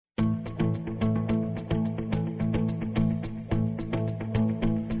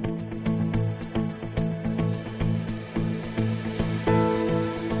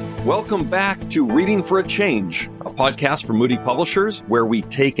Welcome back to Reading for a Change, a podcast from Moody Publishers where we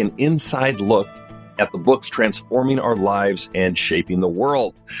take an inside look at the books transforming our lives and shaping the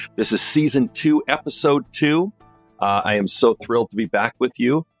world. This is Season 2, Episode 2. I am so thrilled to be back with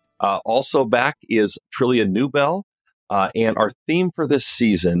you. Also back is Trillia Newbell, and our theme for this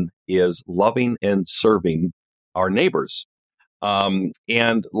season is loving and serving our neighbors.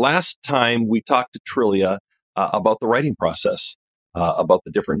 And last time we talked to Trillia about the writing process. About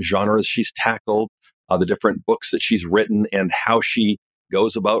the different genres she's tackled, the different books that she's written, and how she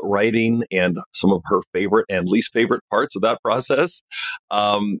goes about writing, and some of her favorite and least favorite parts of that process.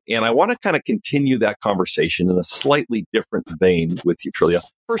 And I want to kind of continue that conversation in a slightly different vein with you, Trillia.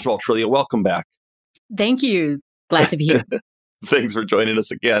 First of all, Trillia, welcome back. Thank you. Glad to be here. Thanks for joining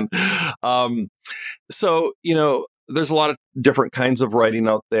us again. So, there's a lot of different kinds of writing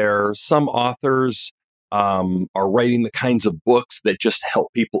out there. Some authors are writing the kinds of books that just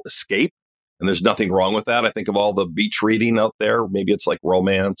help people escape. And there's nothing wrong with that. I think of all the beach reading out there. Maybe it's like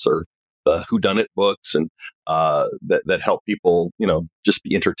romance or the whodunit books and that help people, just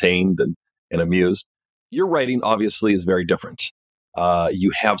be entertained and amused. Your writing obviously is very different.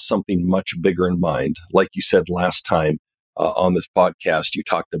 You have something much bigger in mind. Like you said last time on this podcast, you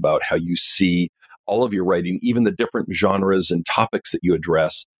talked about how you see all of your writing, even the different genres and topics that you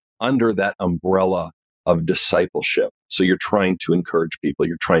address, under that umbrella of discipleship. So you're trying to encourage people,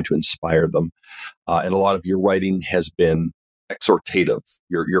 you're trying to inspire them. And a lot of your writing has been exhortative.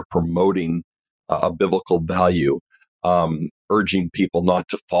 You're promoting a biblical value, urging people not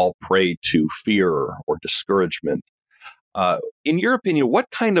to fall prey to fear or discouragement. In your opinion, what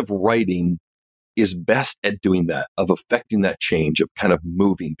kind of writing is best at doing that, of affecting that change, of kind of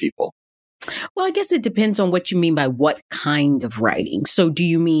moving people? Well, I guess it depends on what you mean by what kind of writing. So do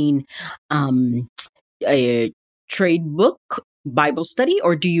you mean a trade book, Bible study,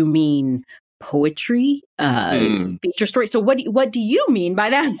 or do you mean poetry, feature story? So what do you mean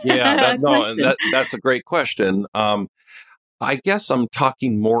by that? Yeah, that's a great question. I guess I'm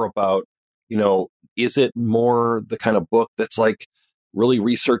talking more about, is it more the kind of book that's like really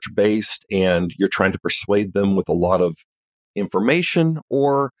research based and you're trying to persuade them with a lot of information,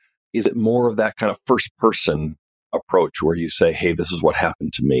 or is it more of that kind of first person approach where you say, hey, this is what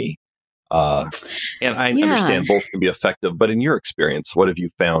happened to me? And I understand both can be effective, but in your experience, what have you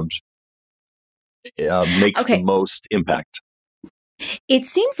found makes the most impact? It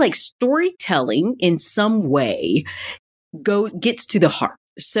seems like storytelling in some way gets to the heart.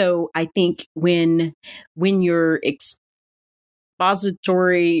 So I think when you're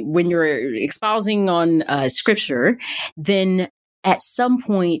when you're espousing on scripture, then at some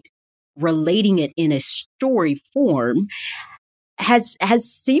point relating it in a story form has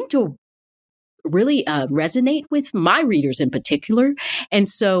seemed to really resonate with my readers in particular. And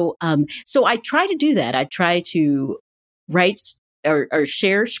so I try to do that. I try to write or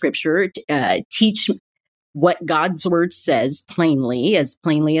share scripture, teach what God's word says plainly as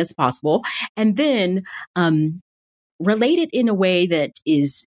possible, and then relate it in a way that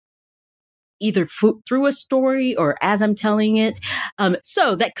is either through a story or as I'm telling it.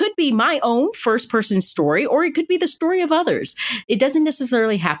 So that could be my own first person story, or it could be the story of others. It doesn't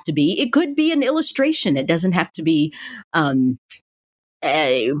necessarily have to be. It could be an illustration. It doesn't have to be mine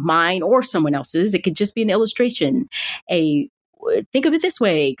or someone else's. It could just be an illustration, think of it this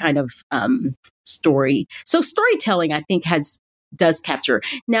way kind of story. So storytelling, I think, does capture.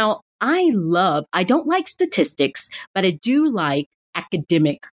 Now, I don't like statistics, but I do like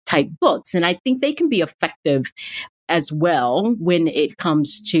academic type books. And I think they can be effective as well when it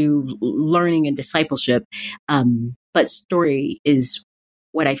comes to learning and discipleship. But story is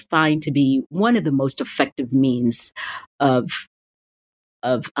what I find to be one of the most effective means of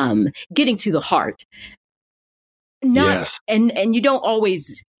getting to the heart. Yes. And you don't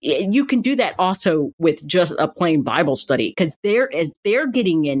always, you can do that also with just a plain Bible study, because if they're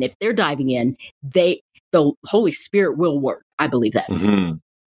getting in, if they're diving in, the Holy Spirit will work. I believe that. Mm-hmm.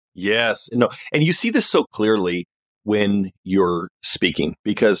 Yes. And you see this so clearly when you're speaking,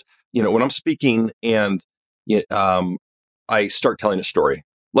 because, when I'm speaking and I start telling a story,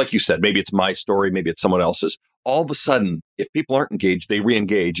 like you said, maybe it's my story, maybe it's someone else's. All of a sudden, if people aren't engaged, they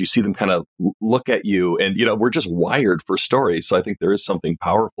re-engage. You see them kind of look at you, and we're just wired for stories. So I think there is something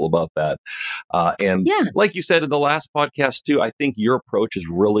powerful about that. Like you said in the last podcast too, I think your approach is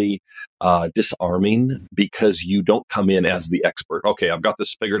really disarming, because you don't come in as the expert. Okay, I've got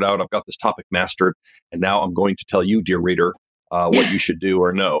this figured out. I've got this topic mastered, and now I'm going to tell you, dear reader, what you should do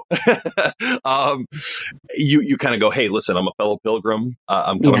or no. You kind of go, hey, listen, I'm a fellow pilgrim.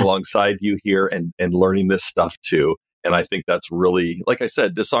 I'm coming alongside you here and learning this stuff too. And I think that's really, like I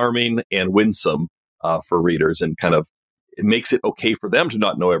said, disarming and winsome for readers, and kind of it makes it okay for them to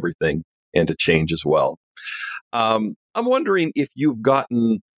not know everything and to change as well. I'm wondering if you've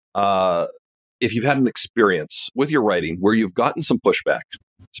gotten, if you've had an experience with your writing where you've gotten some pushback.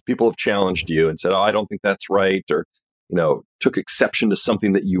 So people have challenged you and said, "Oh, I don't think that's right," or, took exception to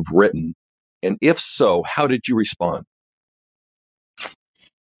something that you've written. And if so, how did you respond?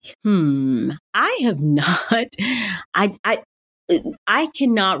 I have not. I I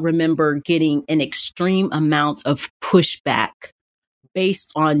cannot remember getting an extreme amount of pushback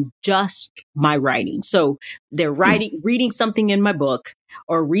based on just my writing. So they're reading something in my book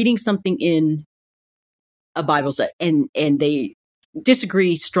or reading something in a Bible set, and they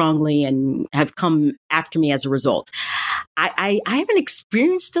disagree strongly and have come after me as a result. I haven't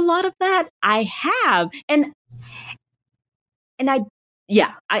experienced a lot of that. I have, and I,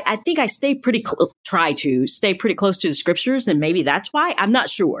 yeah, I think I stay try to stay pretty close to the scriptures, and maybe that's why. I'm not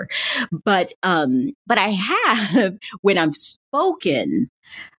sure, but I have when I've spoken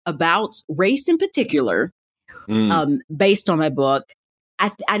about race in particular, based on my book.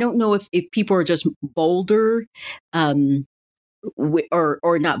 I don't know if people are just bolder,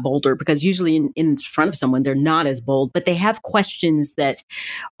 or not bolder, because usually in front of someone they're not as bold, but they have questions that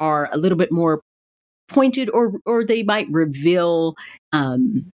are a little bit more pointed, or they might reveal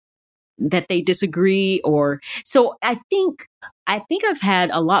that they disagree. Or so I think I've had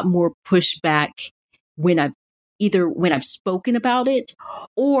a lot more pushback when I've spoken about it,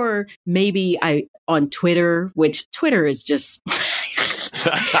 or maybe I on Twitter, which Twitter is just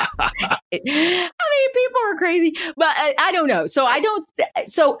I mean, people are crazy, but I don't know. So I don't.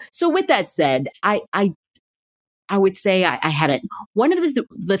 So with that said, I would say I haven't. One of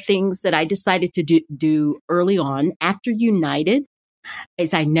the things that I decided to do early on after United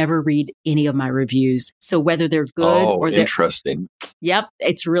is I never read any of my reviews. So whether they're good or they're interesting. Yep,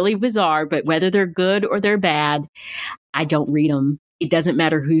 it's really bizarre, but whether they're good or they're bad, I don't read them. It doesn't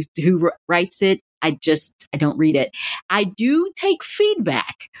matter who writes it. I don't read it. I do take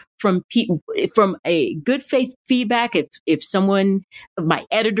feedback from people, from a good faith feedback. If someone, my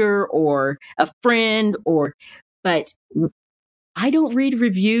editor or a friend, but I don't read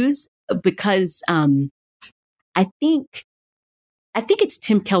reviews because I think it's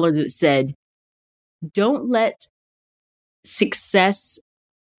Tim Keller that said, "Don't let success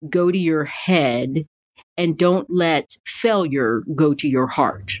go to your head, and don't let failure go to your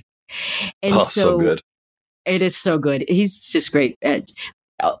heart." And so good. It is so good. He's just great at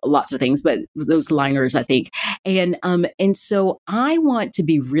lots of things, but those liners, I think. And so I want to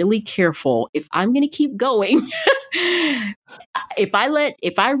be really careful if I'm going to keep going. If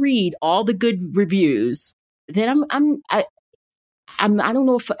I read all the good reviews, then I don't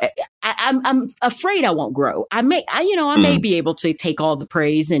know if I'm afraid I won't grow. I may be able to take all the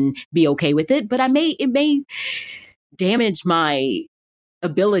praise and be okay with it, but it may damage my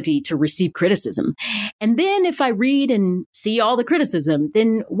ability to receive criticism. And then if I read and see all the criticism,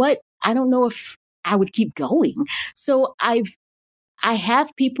 then what? I don't know if I would keep going. So I have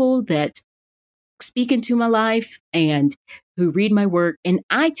people that speak into my life and who read my work, and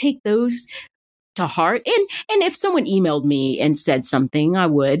I take those to heart. And if someone emailed me and said something, I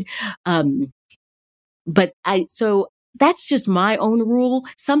would. So that's just my own rule.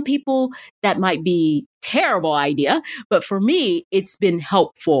 Some people, that might be terrible idea, but for me, it's been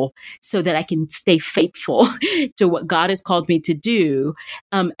helpful so that I can stay faithful to what God has called me to do,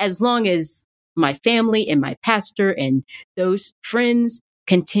 as long as my family and my pastor and those friends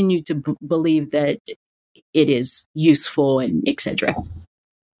continue to believe that it is useful and etc.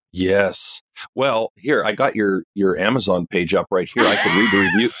 Yes. Well, here, I got your Amazon page up right here. I could read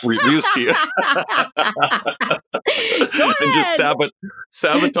the reviews to you. And just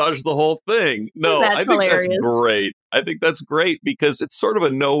sabotage the whole thing. No, That's I think hilarious. that's great. I think that's great because it's sort of a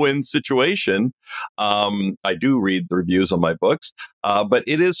no-win situation. I do read the reviews on my books, but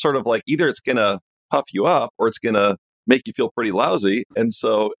it is sort of like either it's going to puff you up or it's going to make you feel pretty lousy. And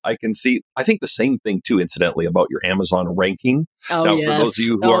so I think the same thing too, incidentally, about your Amazon ranking. Oh, now, yes. for those of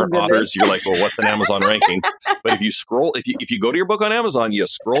you who aren't authors, you're like, well, what's an Amazon ranking? But if you go to your book on Amazon, you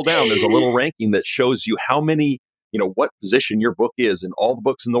scroll down, there's a little ranking that shows you how many, what position your book is in all the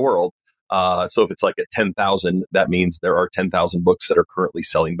books in the world. So if it's like at 10,000, that means there are 10,000 books that are currently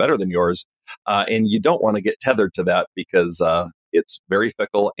selling better than yours. And you don't want to get tethered to that because it's very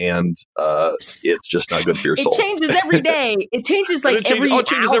fickle and it's just not good for your soul. It changes every day. It changes every hour.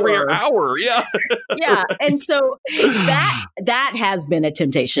 Changes every hour. Yeah. Yeah. And so that has been a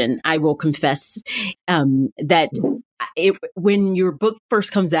temptation. I will confess that when your book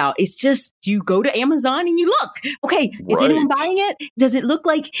first comes out, it's just you go to Amazon and you look. Okay, is anyone Right. buying it? Does it look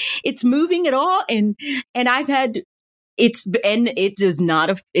like it's moving at all? And I've had it does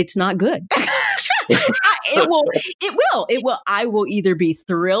not. It's not good. It will. I will either be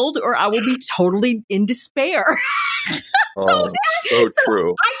thrilled or I will be totally in despair. Oh, so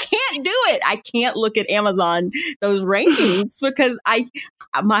true. I can't do it. I can't look at Amazon, those rankings, because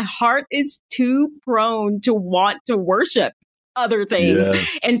my heart is too prone to want to worship other things. Yes.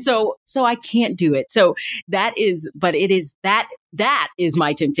 And so I can't do it. So that is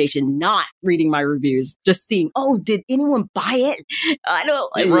my temptation, not reading my reviews, just seeing, oh, did anyone buy it? I don't,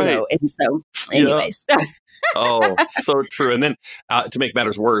 Yeah, you right. know, and so anyways. Oh, so true. And then to make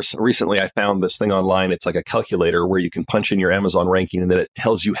matters worse, recently I found this thing online. It's like a calculator where you can punch in your Amazon ranking and then it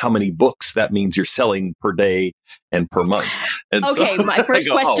tells you how many books that means you're selling per day and per month. And Okay, so my first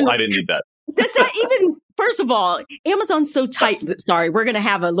question. I didn't need that. Does that even, first of all, Amazon's so tight. Sorry, we're going to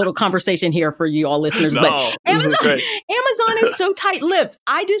have a little conversation here for you all listeners. No, but Amazon is so tight-lipped.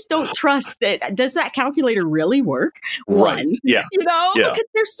 I just don't trust it. Does that calculator really work? Right. One, yeah. Because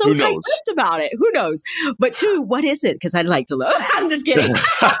they're so tight-lipped about it. Who knows? But two, what is it? Because I'd like to look. I'm just kidding.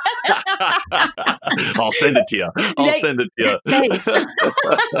 I'll send it to you. Thanks.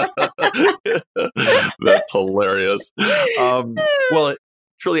 That's hilarious. Well,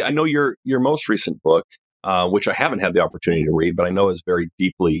 truly, I know your most recent book, which I haven't had the opportunity to read, but I know is very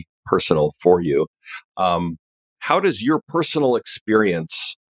deeply personal for you. How does your personal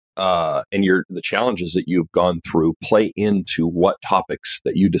experience and the challenges that you've gone through play into what topics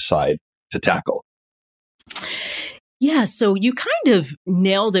that you decide to tackle? Yeah, so you kind of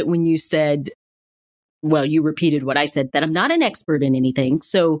nailed it when you said, well, you repeated what I said, that I'm not an expert in anything.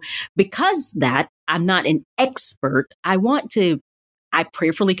 So because that I'm not an expert, I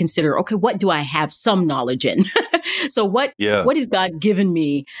prayerfully consider, okay, what do I have some knowledge in? So what has God given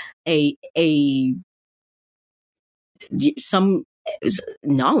me some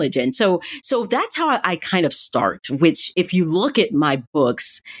knowledge in? So that's how I kind of start, which if you look at my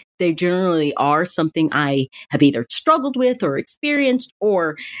books, they generally are something I have either struggled with or experienced,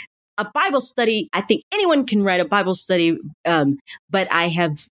 or a Bible study. I think anyone can write a Bible study, but I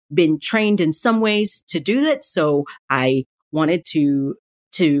have been trained in some ways to do that. So I wanted to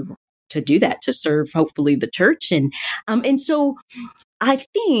do that, to serve hopefully the church, and so I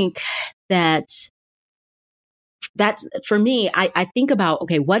think that's for me. I think about,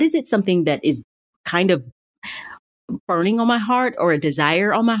 okay, what is it, something that is kind of burning on my heart or a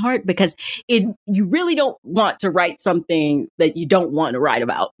desire on my heart, because you really don't want to write something that you don't want to write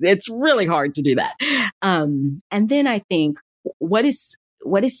about. It's really hard to do that. And then I think, what is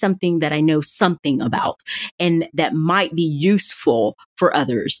something that I know something about and that might be useful for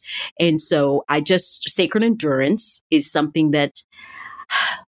others? And so sacred endurance is something that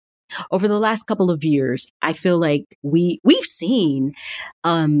over the last couple of years, I feel like we've seen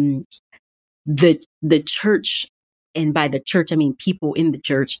the church, and by the church, I mean people in the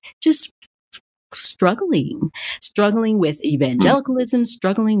church, just struggling with evangelicalism,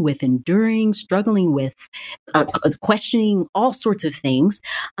 struggling with enduring, struggling with questioning all sorts of things.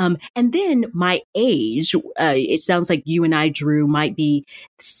 And then my age, it sounds like you and I, Drew, might be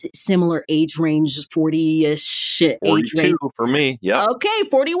similar age range, 40-ish age range. For me. Yeah. Okay,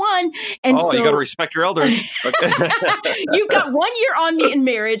 41. And so you got to respect your elders. You've got 1 year on me in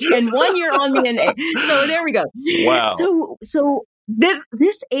marriage and 1 year on me in age. So there we go. Wow. So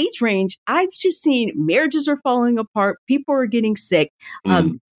this age range, I've just seen marriages are falling apart. People are getting sick.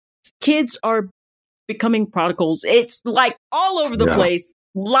 Kids are becoming prodigals. It's like all over the place.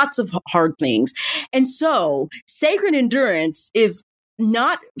 Lots of hard things. And so sacred endurance is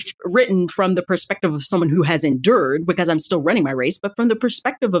not written from the perspective of someone who has endured, because I'm still running my race, but from the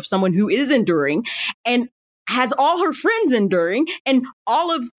perspective of someone who is enduring and has all her friends enduring, and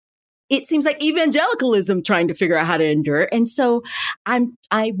all of it seems like evangelicalism trying to figure out how to endure. And so I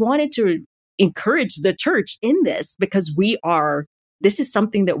wanted to encourage the church in this, because this is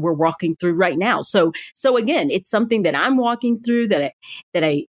something that we're walking through right now. So again, it's something that I'm walking through, that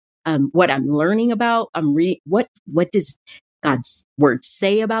I what I'm learning about. I'm reading what does God's word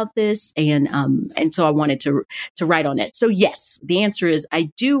say about this, and so I wanted to write on it. So yes, the answer is I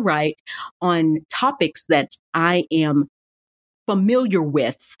do write on topics that I am familiar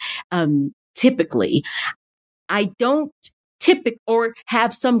with. Typically, I don't or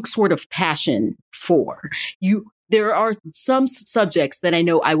have some sort of passion for. There are some subjects that I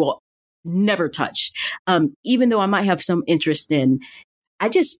know I will never touch, even though I might have some interest in.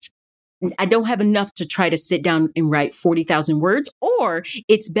 I don't have enough to try to sit down and write 40,000 words, or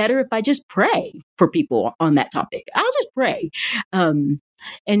it's better if I just pray for people on that topic. I'll just pray. Um,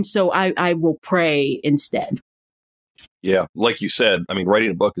 and so I will pray instead. Yeah, like you said, I mean,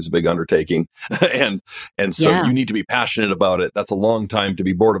 writing a book is a big undertaking, and so Yeah. you need to be passionate about it. That's a long time to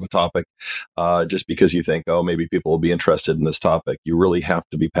be bored of a topic, just because you think, oh, maybe people will be interested in this topic. You really have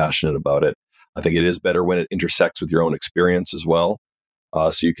to be passionate about it. I think it is better when it intersects with your own experience as well,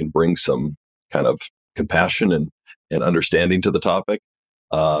 so you can bring some kind of compassion and understanding to the topic.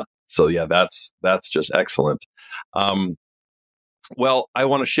 So yeah, that's just excellent. Um, well, I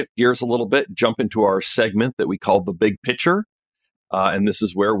want to shift gears a little bit, jump into our segment that we call the big picture. And this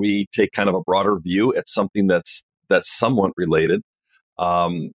is where we take kind of a broader view at something that's somewhat related.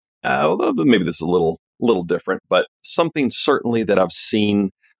 Um, Although maybe this is a little different, but something certainly that I've seen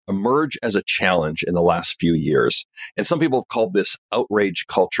emerge as a challenge in the last few years. And some people have called this outrage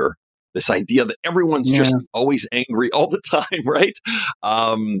culture. This idea that everyone's Yeah. just always angry all the time, right?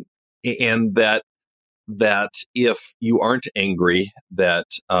 And that if you aren't angry, that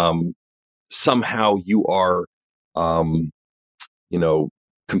somehow you are, um, you know,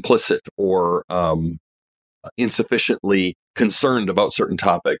 complicit or insufficiently concerned about certain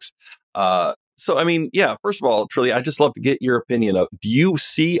topics. So, I mean, yeah. First of all, Trilly, I'd just love to get your opinion of: do you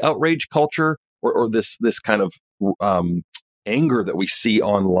see outrage culture or this kind of um, anger that we see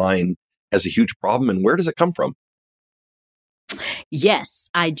online as a huge problem, and where does it come from? Yes,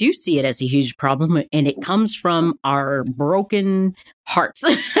 I do see it as a huge problem, and it comes from our broken hearts.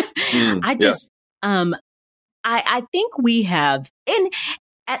 I Yeah, just, um, I think we have, and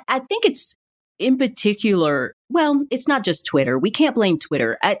I think it's in particular, well, it's not just Twitter. We can't blame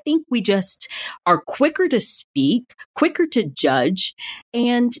Twitter. I think we just are quicker to speak, quicker to judge,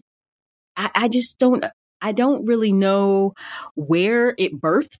 and I just don't. I don't really know where it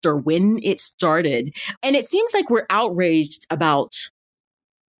birthed or when it started. And it seems like we're outraged about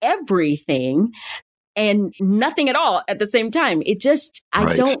everything and nothing at all at the same time. It just, I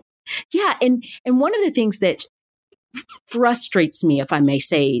right. don't, yeah. And one of the things that frustrates me, if I may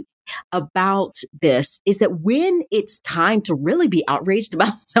say, about this is that when it's time to really be outraged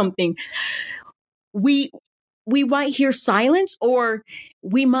about something, we we might hear silence, or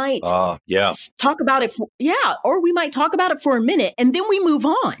we might Yeah, talk about it for, yeah, or we might talk about it for a minute and then we move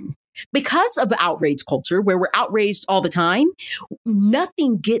on. Because of outrage culture where we're outraged all the time,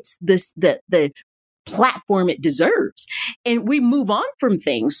 nothing gets the platform it deserves, and we move on from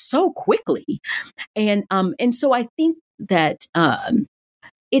things so quickly. And so I think that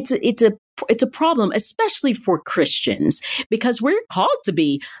it's a problem, especially for Christians, because we're called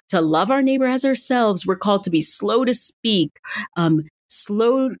to love our neighbor as ourselves. We're called to be slow to speak,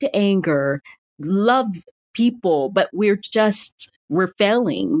 slow to anger, love people, but we're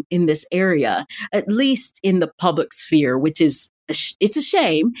failing in this area, at least in the public sphere, which is it's a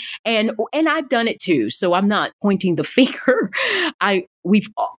shame. And I've done it too, so I'm not pointing the finger. I we've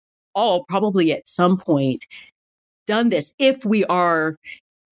all probably at some point done this if we are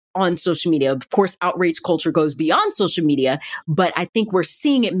on social media. Of course, outrage culture goes beyond social media, but I think we're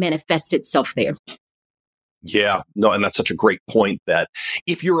seeing it manifest itself there. yeah. No, and that's such a great point that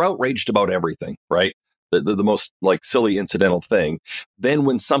if you're outraged about everything, right? The most like silly incidental thing, then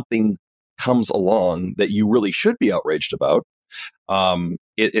when something comes along that you really should be outraged about,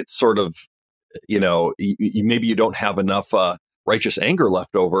 it's sort of, maybe you don't have enough righteous anger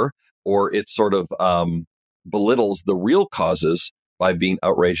left over, or it sort of belittles the real causes by being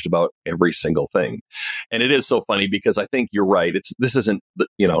outraged about every single thing. And it is so funny because I think you're right. This isn't,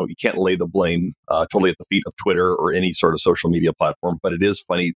 you can't lay the blame totally at the feet of Twitter or any sort of social media platform, but it is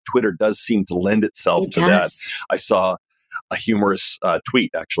funny. Twitter does seem to lend itself It to that. does. I saw a humorous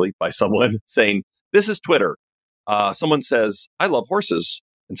tweet actually by someone saying, "This is Twitter." Someone says, "I love horses,"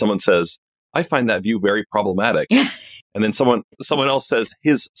 and someone says, "I find that view very problematic." And then someone else says,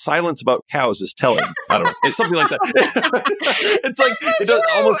 "His silence about cows is telling." I don't know. It's something like that. It's like it does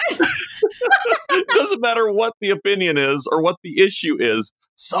almost it doesn't matter what the opinion is or what the issue is.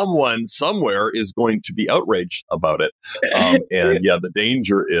 Someone somewhere is going to be outraged about it. And yeah, the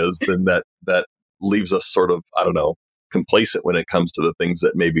danger is then that leaves us sort of, I don't know, complacent when it comes to the things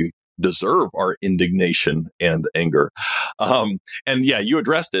that maybe deserve our indignation and anger. And yeah, you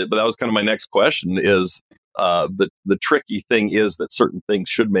addressed it, but that was kind of my next question is, the tricky thing is that certain things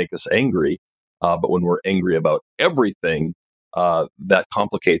should make us angry, but when we're angry about everything, that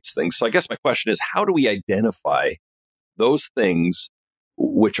complicates things. So I guess my question is, how do we identify those things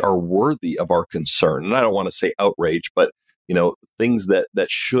which are worthy of our concern? And I don't want to say outrage, but things that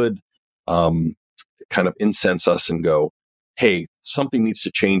should um, kind of incense us and go, hey, something needs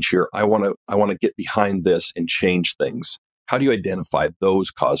to change here. I want to get behind this and change things. How do you identify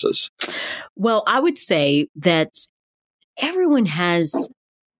those causes? Well, I would say that everyone has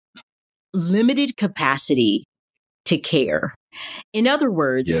limited capacity to care. In other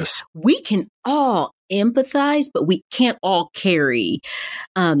words, Yes. we can all empathize, but we can't all carry.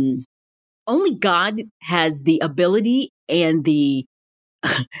 Um, Only God has the ability and the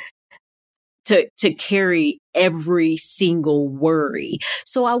to carry every single worry.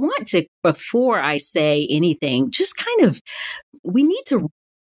 So I want to, before I say anything, just kind of, we need to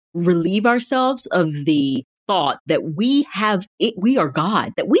relieve ourselves of the thought that we are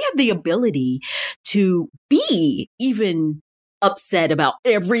God, that we have the ability to be even upset about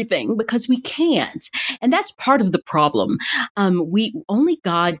everything, because we can't. And that's part of the problem. We only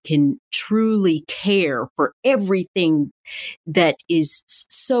God can truly care for everything that is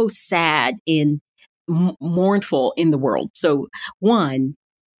so sad and mournful in the world. So one,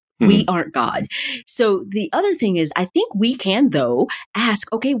 we aren't God. So the other thing is, I think we can, though,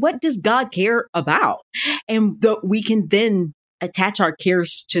 ask, okay, what does God care about? And we can then attach our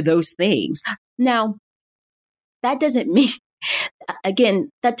cares to those things. Now, that doesn't mean, again,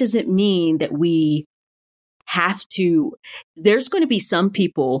 that doesn't mean that we have to, there's going to be some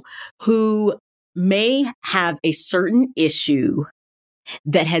people who may have a certain issue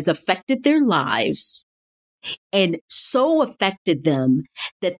that has affected their lives and so affected them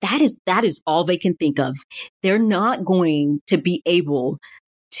that that is all they can think of. They're not going to be able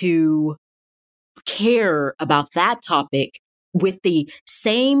to care about that topic with the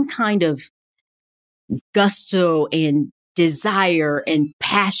same kind of gusto and desire and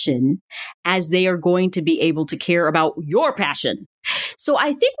passion as they are going to be able to care about your passion. So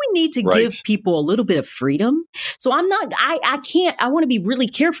I think we need to Right. give people a little bit of freedom. So I can't, I want to be really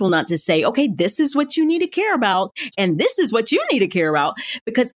careful not to say, okay, this is what you need to care about and this is what you need to care about,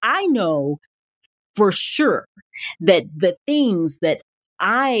 because I know for sure that the things that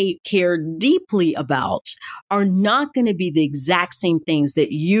I care deeply about are not going to be the exact same things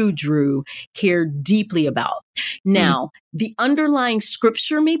that you, Drew, care deeply about. Now, the underlying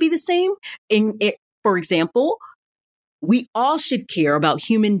scripture may be the same. For example, we all should care about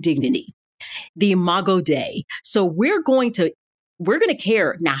human dignity, the Imago Dei. So we're going to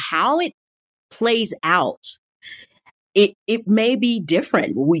care. Now, how it plays out, it may be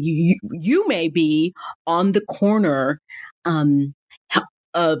different. You may be on the corner um,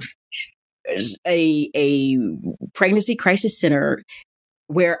 of a pregnancy crisis center,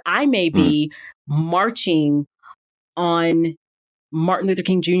 where I may be marching on Martin Luther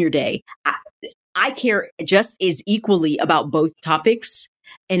King Jr. Day. I care just as equally about both topics.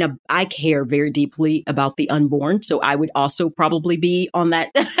 And I care very deeply about the unborn. So I would also probably be on that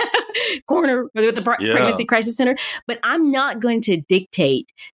corner with the pregnancy crisis center. But I'm not going to dictate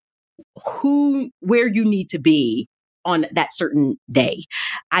where you need to be on that certain day.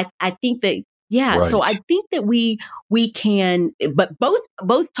 I think that, yeah. Right. So I think that we can, but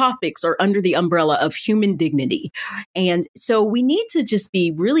both topics are under the umbrella of human dignity. And so we need to just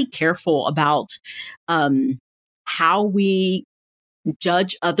be really careful about how we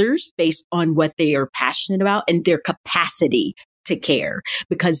judge others based on what they are passionate about and their capacity to care,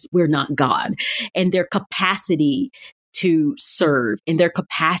 because we're not God, and their capacity to serve and their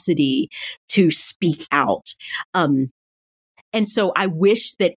capacity to speak out. And so I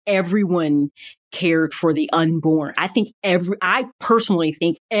wish that everyone cared for the unborn. I personally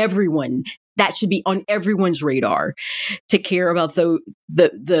think everyone, that should be on everyone's radar, to care about the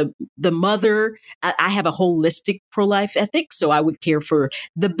mother. I have a holistic pro-life ethic, so I would care for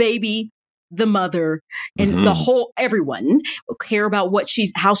the baby, the mother, and the whole, everyone. Care about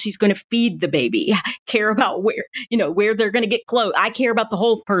how she's going to feed the baby, care about where they're going to get clothes. I care about the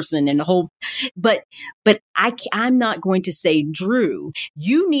whole person and the whole, but I'm not going to say, Drew,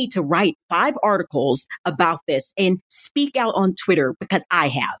 you need to write 5 articles about this and speak out on Twitter because I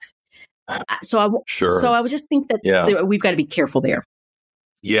have. So I would just think that we've got to be careful there.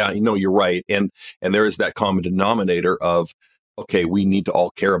 Yeah, you're right. And there is that common denominator of, okay, we need to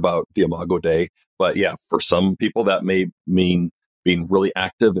all care about the Imago Dei. But yeah, for some people that may mean being really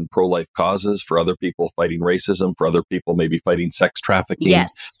active in pro-life causes. For other people, fighting racism. For other people, maybe fighting sex trafficking.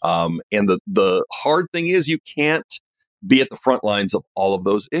 Yes. And the hard thing is, you can't be at the front lines of all of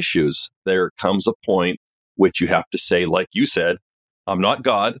those issues. There comes a point which you have to say, like you said, I'm not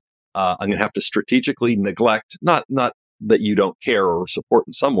God. I'm going to have to strategically neglect, not that you don't care or support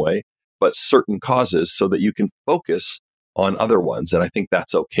in some way, but certain causes so that you can focus on other ones. And I think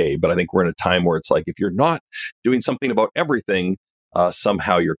that's okay. But I think we're in a time where it's like, if you're not doing something about everything,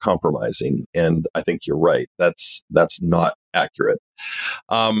 somehow you're compromising. And I think you're right. That's not accurate.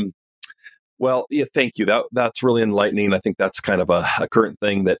 Well, yeah, thank you. That's really enlightening. I think that's kind of a current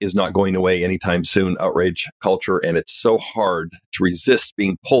thing that is not going away anytime soon, outrage culture. And it's so hard to resist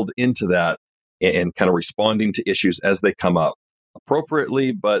being pulled into that and kind of responding to issues as they come up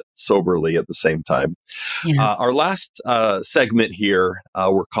appropriately, but soberly at the same time. Yeah. Our last segment here,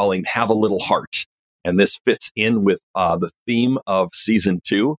 we're calling Have a Little Heart. And this fits in with the theme of season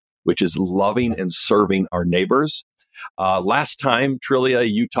 2, which is loving and serving our neighbors. Last time, Trillia,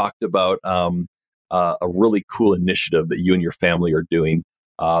 you talked about a really cool initiative that you and your family are doing.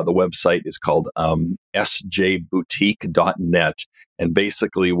 The website is called sjboutique.net. And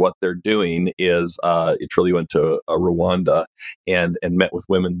basically what they're doing is Trillia went to Rwanda and met with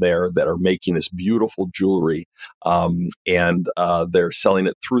women there that are making this beautiful jewelry. And they're selling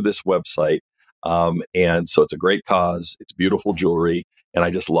it through this website. And so it's a great cause. It's beautiful jewelry. And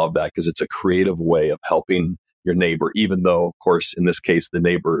I just love that because it's a creative way of helping your neighbor, even though, of course, in this case, the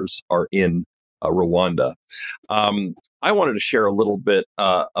neighbors are in Rwanda. I wanted to share a little bit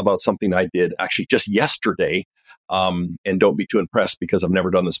about something I did actually just yesterday. And don't be too impressed because I've never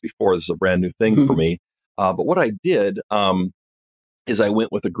done this before. This is a brand new thing for me. But what I did is I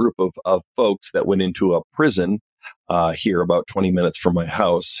went with a group of folks that went into a prison here about 20 minutes from my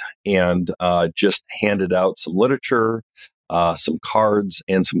house and just handed out some literature, some cards,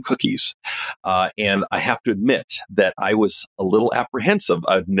 and some cookies. And I have to admit that I was a little apprehensive.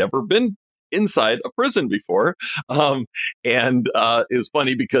 I've never been inside a prison before. And it was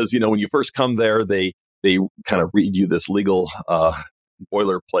funny because, when you first come there, they kind of read you this legal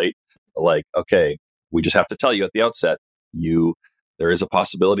boilerplate, like, okay, we just have to tell you at the outset, there is a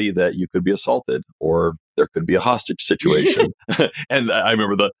possibility that you could be assaulted or there could be a hostage situation. And I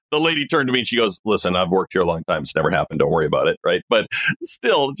remember the lady turned to me and she goes, listen, I've worked here a long time. It's never happened. Don't worry about it. Right. But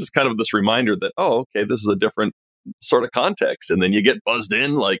still just kind of this reminder that, oh, okay, this is a different sort of context. And then you get buzzed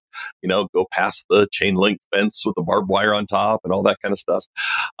in, like, go past the chain link fence with the barbed wire on top and all that kind of stuff.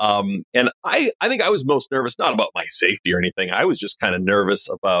 And I think I was most nervous, not about my safety or anything. I was just kind of nervous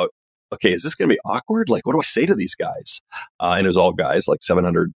about, okay, is this going to be awkward? Like, what do I say to these guys? And it was all guys, like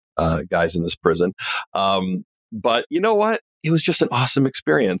 700 guys in this prison. But you know what? It was just an awesome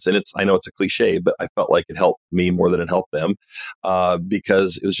experience. And I know it's a cliche, but I felt like it helped me more than it helped them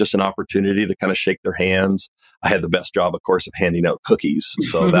because it was just an opportunity to kind of shake their hands. I had the best job, of course, of handing out cookies.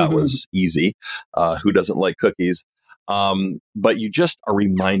 So that was easy. Who doesn't like cookies? But you just are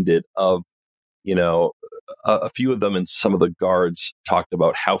reminded of, a few of them and some of the guards talked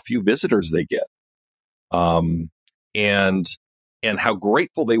about how few visitors they get. And how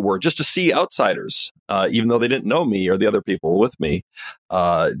grateful they were just to see outsiders, even though they didn't know me or the other people with me,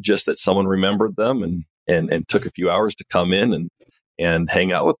 just that someone remembered them and took a few hours to come in and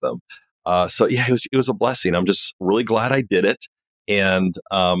hang out with them. So yeah, it was a blessing. I'm just really glad I did it. And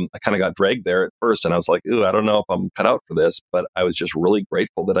I kind of got dragged there at first and I was like, ooh, I don't know if I'm cut out for this, but I was just really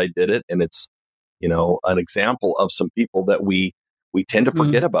grateful that I did it. And it's, an example of some people that we tend to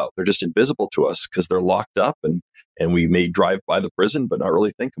forget about. They're just invisible to us because they're locked up and we may drive by the prison, but not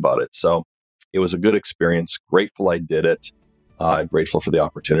really think about it. So it was a good experience. Grateful I did it. Grateful for the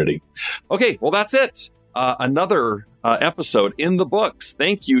opportunity. Okay, well, that's it. Another episode in the books.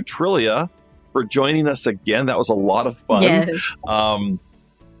 Thank you, Trillia, for joining us again. That was a lot of fun. Yes.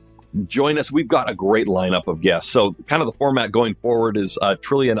 Join us. We've got a great lineup of guests. So kind of the format going forward is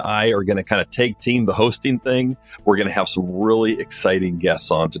Trillia and I are going to kind of tag team the hosting thing. We're going to have some really exciting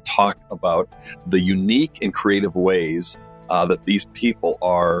guests on to talk about the unique and creative ways that these people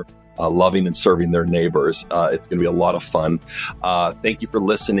are loving and serving their neighbors. It's going to be a lot of fun. Thank you for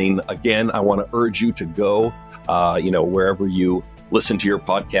listening. Again, I want to urge you to go, wherever you listen to your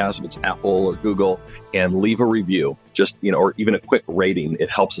podcast, if it's Apple or Google, and leave a review, just, or even a quick rating. It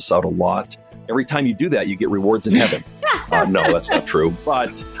helps us out a lot. Every time you do that, you get rewards in heaven. No, that's not true.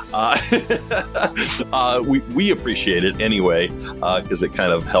 But we appreciate it anyway, because it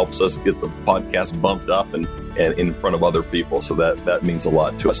kind of helps us get the podcast bumped up and in front of other people. So that means a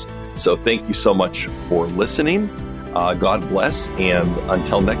lot to us. So thank you so much for listening. God bless. And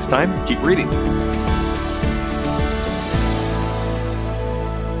until next time, keep reading.